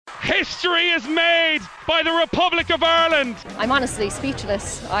History is made by the Republic of Ireland. I'm honestly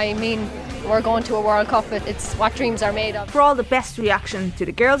speechless. I mean, we're going to a World Cup. It's what dreams are made of. For all the best reaction to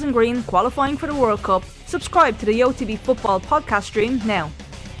the girls in green qualifying for the World Cup, subscribe to the OTB Football podcast stream now.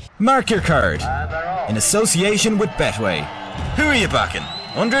 Mark your card. In association with Betway. Who are you backing?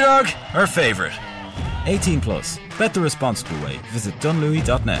 Underdog or favourite? 18 plus. Bet the responsible way. Visit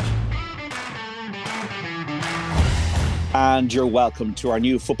dunlewy.net. And you're welcome to our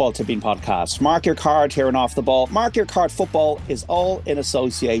new Football Tipping podcast. Mark your card here and Off the Ball. Mark your card football is all in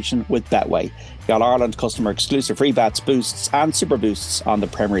association with Betway. Got Ireland customer exclusive free bets, boosts and super boosts on the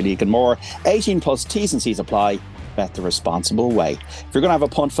Premier League and more. 18 plus T's and C's apply. Bet the responsible way. If you're going to have a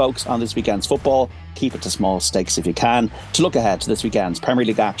punt, folks, on this weekend's football, keep it to small stakes if you can. To look ahead to this weekend's Premier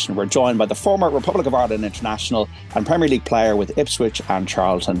League action, we're joined by the former Republic of Ireland international and Premier League player with Ipswich and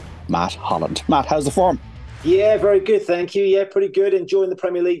Charlton, Matt Holland. Matt, how's the form? Yeah, very good, thank you. Yeah, pretty good. Enjoying the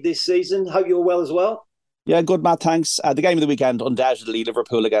Premier League this season. Hope you're well as well. Yeah, good, Matt, thanks. The game of the weekend, undoubtedly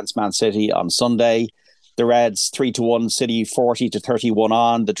Liverpool against Man City on Sunday. The Reds 3-1, City 40-31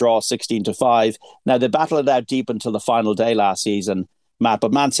 on, the draw 16-5. Now, they battled it out deep until the final day last season, Matt,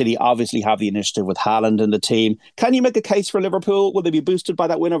 but Man City obviously have the initiative with Haaland in the team. Can you make a case for Liverpool? Will they be boosted by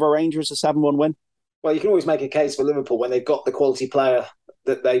that win over Rangers, a 7-1 win? Well, you can always make a case for Liverpool when they've got the quality player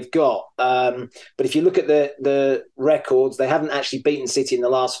that they've got. But if you look at the records, they haven't actually beaten City in the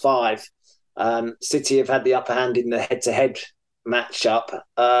last 5. City have had the upper hand in the head-to-head matchup.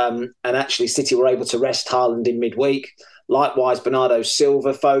 And actually, City were able to rest Haaland in midweek. Likewise, Bernardo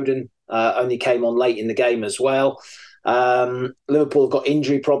Silva, Foden only came on late in the game as well. Liverpool have got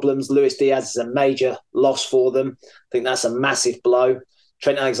injury problems. Luis Diaz is a major loss for them. I think that's a massive blow.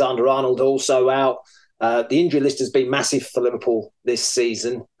 Trent Alexander-Arnold also out. The injury list has been massive for Liverpool this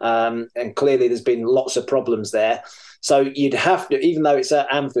season, and clearly there's been lots of problems there. So you'd have to, even though it's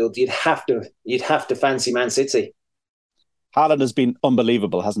at Anfield, you'd have to fancy Man City. Haaland has been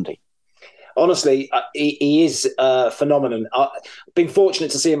unbelievable, hasn't he? Honestly, he is a phenomenon. I've been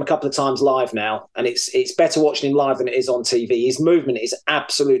fortunate to see him a couple of times live now, and it's better watching him live than it is on TV. His movement is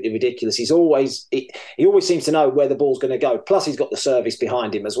absolutely ridiculous. He always seems to know where the ball's going to go. Plus, he's got the service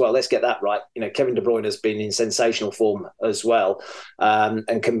behind him as well. Let's get that right. You know, Kevin De Bruyne has been in sensational form as well,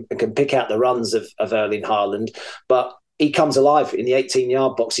 and can pick out the runs of Erling Haaland, but he comes alive in the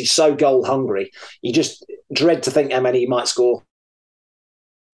 18-yard box. He's so goal hungry. You just dread to think how many he might score.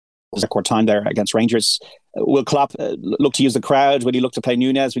 Record time there against Rangers. Will Klopp look to use the crowd? Will he look to play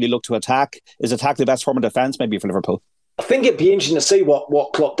Nunez? Will he look to attack? Is attack the best form of defence maybe for Liverpool? I think it'd be interesting to see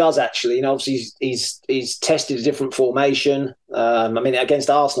what Klopp does actually. You know, obviously he's tested a different formation. I mean, against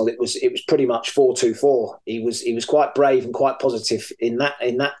Arsenal, it was pretty much 4-2-4. He was quite brave and quite positive in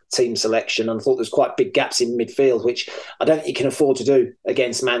that team selection, and I thought there's quite big gaps in midfield, which I don't think you can afford to do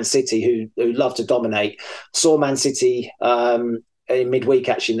against Man City, who love to dominate. Saw Man City in midweek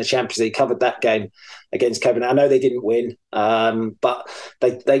actually in the Champions League, covered that game against Copenhagen. I know they didn't win, but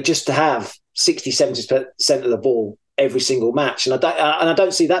they just have 60-70% of the ball every single match, and I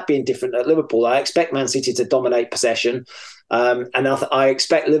don't see that being different at Liverpool. I expect Man City to dominate possession, and I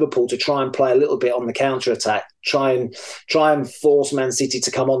expect Liverpool to try and play a little bit on the counter attack, try and force Man City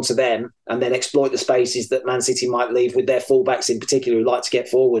to come onto them, and then exploit the spaces that Man City might leave with their fullbacks in particular who like to get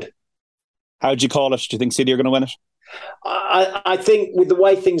forward. How do you call it? Do you think City are going to win it? I think with the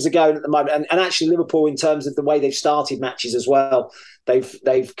way things are going at the moment, and actually Liverpool in terms of the way they've started matches as well,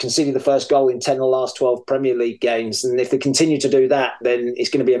 they've conceded the first goal in 10 of the last 12 Premier League games, and if they continue to do that, then it's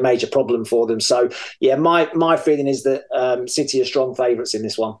going to be a major problem for them. So yeah, my feeling is that City are strong favourites in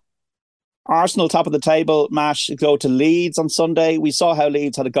this one. Arsenal top of the table. Matt, go to Leeds on Sunday. We saw how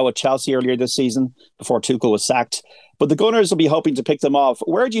Leeds had a go at Chelsea earlier this season before Tuchel was sacked. But the Gunners will be hoping to pick them off.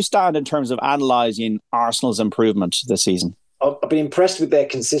 Where do you stand in terms of analysing Arsenal's improvement this season? I've been impressed with their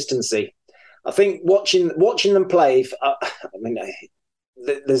consistency. I think watching them play,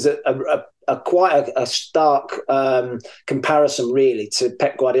 there's quite a stark comparison really to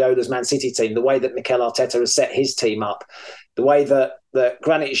Pep Guardiola's Man City team, the way that Mikel Arteta has set his team up, the way that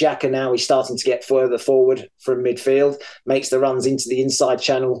Granit Xhaka now is starting to get further forward from midfield, makes the runs into the inside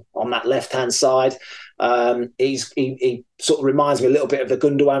channel on that left-hand side. He sort of reminds me a little bit of the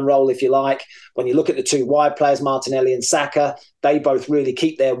Gundogan role, if you like. When you look at the two wide players, Martinelli and Saka, they both really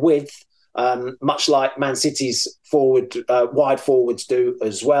keep their width, much like Man City's wide forwards do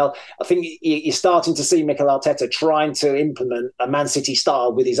as well. I think you're starting to see Mikel Arteta trying to implement a Man City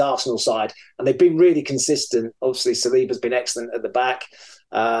style with his Arsenal side, and they've been really consistent. Obviously, Saliba's been excellent at the back.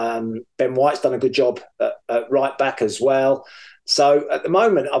 Ben White's done a good job at right back as well. So at the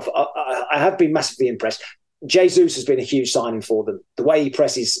moment, I have been massively impressed. Jesus has been a huge signing for them. The way he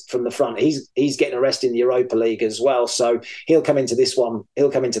presses from the front, he's getting a rest in the Europa League as well. So he'll come into this one.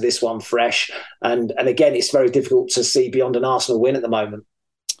 He'll come into this one fresh. And again, it's very difficult to see beyond an Arsenal win at the moment.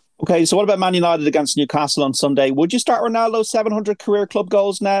 Okay, so what about Man United against Newcastle on Sunday? Would you start Ronaldo's 700 career club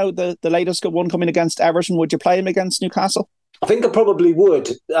goals now? The latest one coming against Everton. Would you play him against Newcastle? I think I probably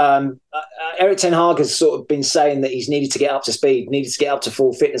would. Erik ten Hag has sort of been saying that he's needed to get up to speed, needed to get up to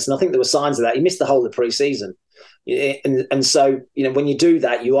full fitness. And I think there were signs of that. He missed the whole of pre-season. And so, when you do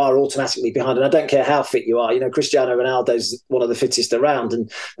that, you are automatically behind. And I don't care how fit you are. Cristiano Ronaldo's one of the fittest around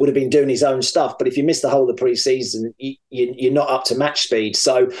and would have been doing his own stuff. But if you miss the whole of the pre-season, you're not up to match speed.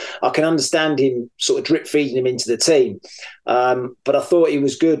 So I can understand him sort of drip feeding him into the team. But I thought he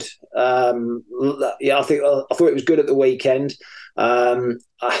was good. I thought it was good at the weekend.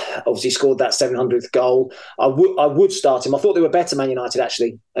 Obviously scored that 700th goal. I would start him. I thought they were better, Man United,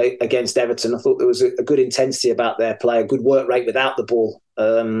 actually, against Everton. I thought there was a good intensity about their play, a good work rate without the ball.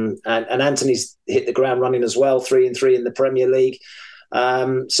 And Anthony's hit the ground running as well, 3-3 in the Premier League.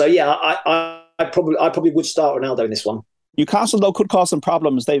 I probably would start Ronaldo in this one. Newcastle, though, could cause some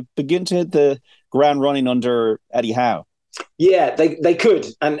problems. They begin to hit the ground running under Eddie Howe. Yeah, they could.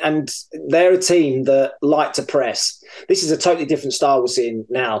 And they're a team that like to press. This is a totally different style we're seeing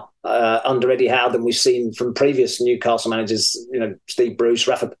now under Eddie Howe than we've seen from previous Newcastle managers, Steve Bruce,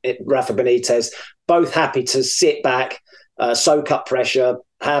 Rafa Benitez, both happy to sit back, soak up pressure,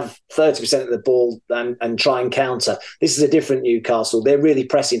 have 30% of the ball and try and counter. This is a different Newcastle. They're really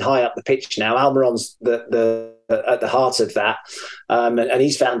pressing high up the pitch now. Almiron's at the heart of that. And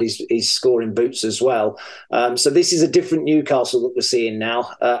he's found his scoring boots as well. So this is a different Newcastle that we're seeing now,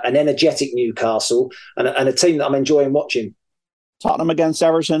 an energetic Newcastle and a team that I'm enjoying watching. Tottenham against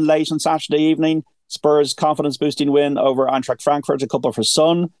Everton late on Saturday evening. Spurs confidence-boosting win over Eintracht Frankfurt, a couple for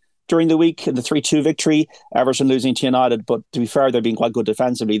Son during the week in the 3-2 victory. Everton losing to United, but to be fair, they've been quite good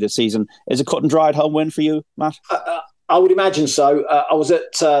defensively this season. Is it cut and dried home win for you, Matt? I would imagine so. I was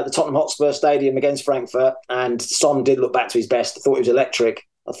at the Tottenham Hotspur Stadium against Frankfurt, and Son did look back to his best. I thought he was electric.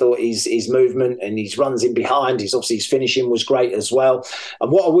 I thought his movement and his runs in behind, his finishing was great as well.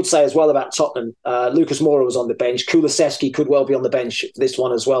 And what I would say as well about Tottenham, Lucas Moura was on the bench. Kulusevski could well be on the bench for this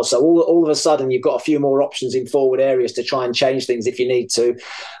one as well. So all of a sudden, you've got a few more options in forward areas to try and change things if you need to.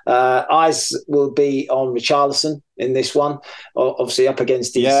 Eyes will be on Richarlison in this one, obviously up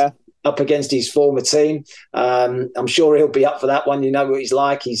against his former team. I'm sure he'll be up for that one. You know what he's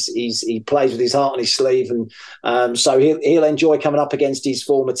like. He plays with his heart on his sleeve, and so he'll enjoy coming up against his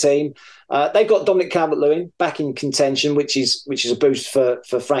former team. They've got Dominic Calvert-Lewin back in contention, which is a boost for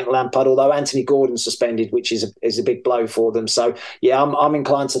Frank Lampard. Although Anthony Gordon's suspended, which is a big blow for them. So yeah, I'm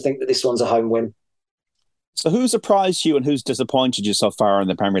inclined to think that this one's a home win. So who's surprised you and who's disappointed you so far in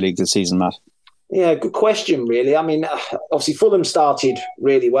the Premier League this season, Matt? Yeah, good question, really. I mean, obviously Fulham started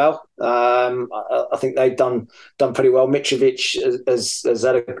really well. I think they've done pretty well. Mitrovic has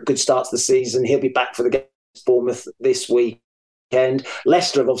had a good start to the season. He'll be back for the game against Bournemouth this weekend.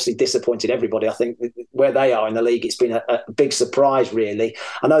 Leicester have obviously disappointed everybody. I think where they are in the league, it's been a big surprise, really.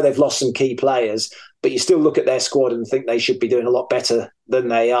 I know they've lost some key players, but you still look at their squad and think they should be doing a lot better than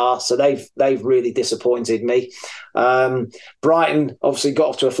they are. So they've really disappointed me. Brighton obviously got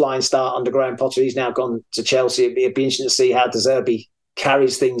off to a flying start under Graham Potter. He's now gone to Chelsea. It'd be interesting to see how De Zerbi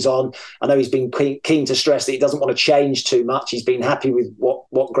carries things on. I know he's been keen to stress that he doesn't want to change too much. He's been happy with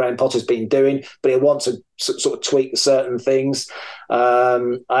what Graham Potter's been doing, but he'll want to sort of tweak certain things.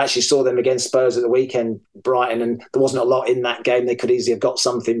 I actually saw them against Spurs at the weekend, Brighton, and there wasn't a lot in that game. They could easily have got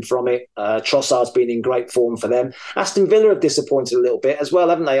something from it. Trossard's been in great form for them. Aston Villa have disappointed a little bit as well,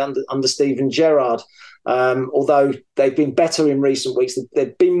 haven't they, under Steven Gerrard? Although they've been better in recent weeks,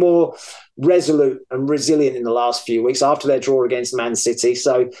 they've been more resolute and resilient in the last few weeks after their draw against Man City.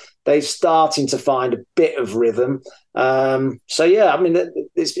 So they're starting to find a bit of rhythm. So yeah, I mean,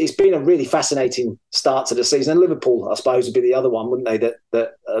 it's been a really fascinating start to the season. And Liverpool, I suppose, would be the other one, wouldn't they?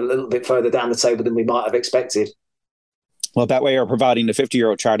 That a little bit further down the table than we might have expected. Well, Betway are providing a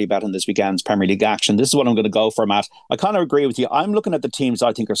 €50 charity bet on this weekend's Premier League action. This is what I'm going to go for, Matt. I kind of agree with you. I'm looking at the teams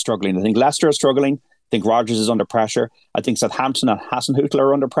I think are struggling. I think Leicester are struggling. I think Rodgers is under pressure. I think Southampton and Hasenhüttl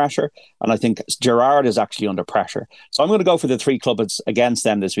are under pressure. And I think Gerrard is actually under pressure. So I'm going to go for the three clubs against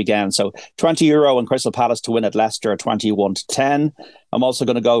them this weekend. So €20 on Crystal Palace to win at Leicester at 21-10. I'm also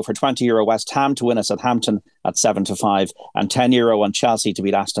going to go for €20 West Ham to win at Southampton at 7-5. And €10 on Chelsea to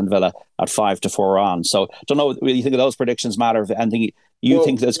beat Aston Villa at 5-4 on. So don't know what you think of those predictions, Matt, or anything you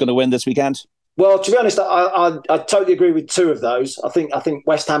think that's going to win this weekend? Well, to be honest, I totally agree with two of those. I think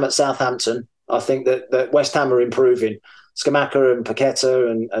West Ham at Southampton. I think that West Ham are improving. Scamacca and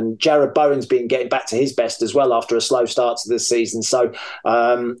Paqueta and Jared Bowen's been getting back to his best as well after a slow start to this season. So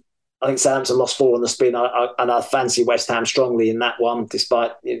I think Southampton lost 4 on the spin, and I fancy West Ham strongly in that one,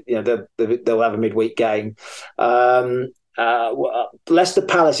 despite they'll have a midweek game. Leicester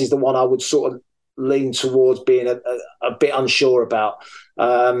Palace is the one I would sort of lean towards being a bit unsure about,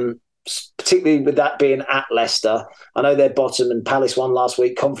 particularly with that being at Leicester. I know they're bottom, and Palace won last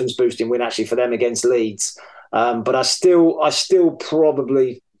week, confidence boosting win actually for them against Leeds. But I still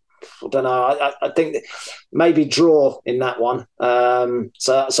probably, I don't know. I think maybe draw in that one.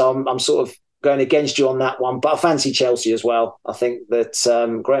 So I'm sort of going against you on that one. But I fancy Chelsea as well. I think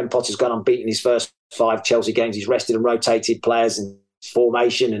that Graham Potter's gone unbeaten his first 5 Chelsea games. He's rested and rotated players in his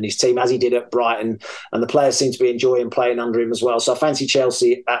formation and his team, as he did at Brighton. And the players seem to be enjoying playing under him as well. So I fancy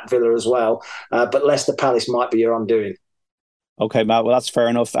Chelsea at Villa as well. But Leicester Palace might be your undoing. Okay, Matt, well, that's fair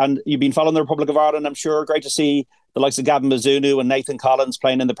enough. And you've been following the Republic of Ireland, I'm sure. Great to see the likes of Gavin Bazunu and Nathan Collins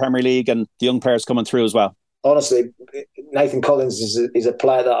playing in the Premier League, and the young players coming through as well. Honestly, Nathan Collins is a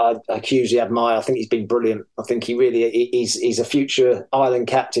player that I hugely admire. I think he's been brilliant. I think he's a future Ireland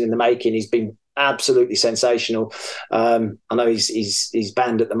captain in the making. He's been absolutely sensational. I know he's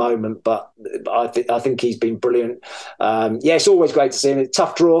banned at the moment, but I think he's been brilliant. It's always great to see him.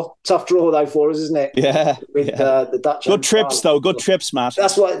 Tough draw though for us, isn't it? Yeah. With the Dutch. Good trips though. Good trips, Matt.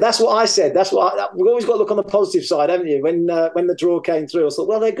 That's what I said. We've always got to look on the positive side, haven't you? When the draw came through, I thought,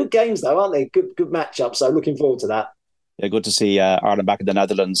 well, they're good games though, aren't they? Good matchup. So looking forward to that. Yeah, good to see Ireland back in the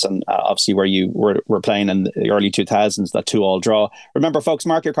Netherlands, and obviously where you were playing in the early 2000s, that 2-2 draw. Remember, folks,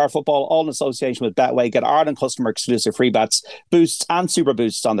 Mark Your Card Football, all in association with Betway. Get Ireland customer exclusive free bets, boosts and super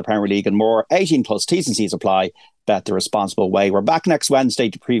boosts on the Premier League and more. 18 plus, T's and C's apply. Bet the responsible way. We're back next Wednesday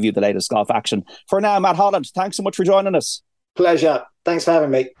to preview the latest golf action. For now, Matt Holland, thanks so much for joining us. Pleasure. Thanks for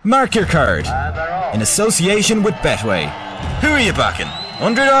having me. Mark Your Card in association with Betway. Who are you backing?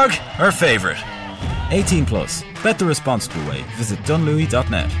 Underdog or favourite? 18 plus. Bet the responsible way. Visit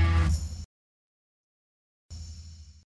dunlewy.net.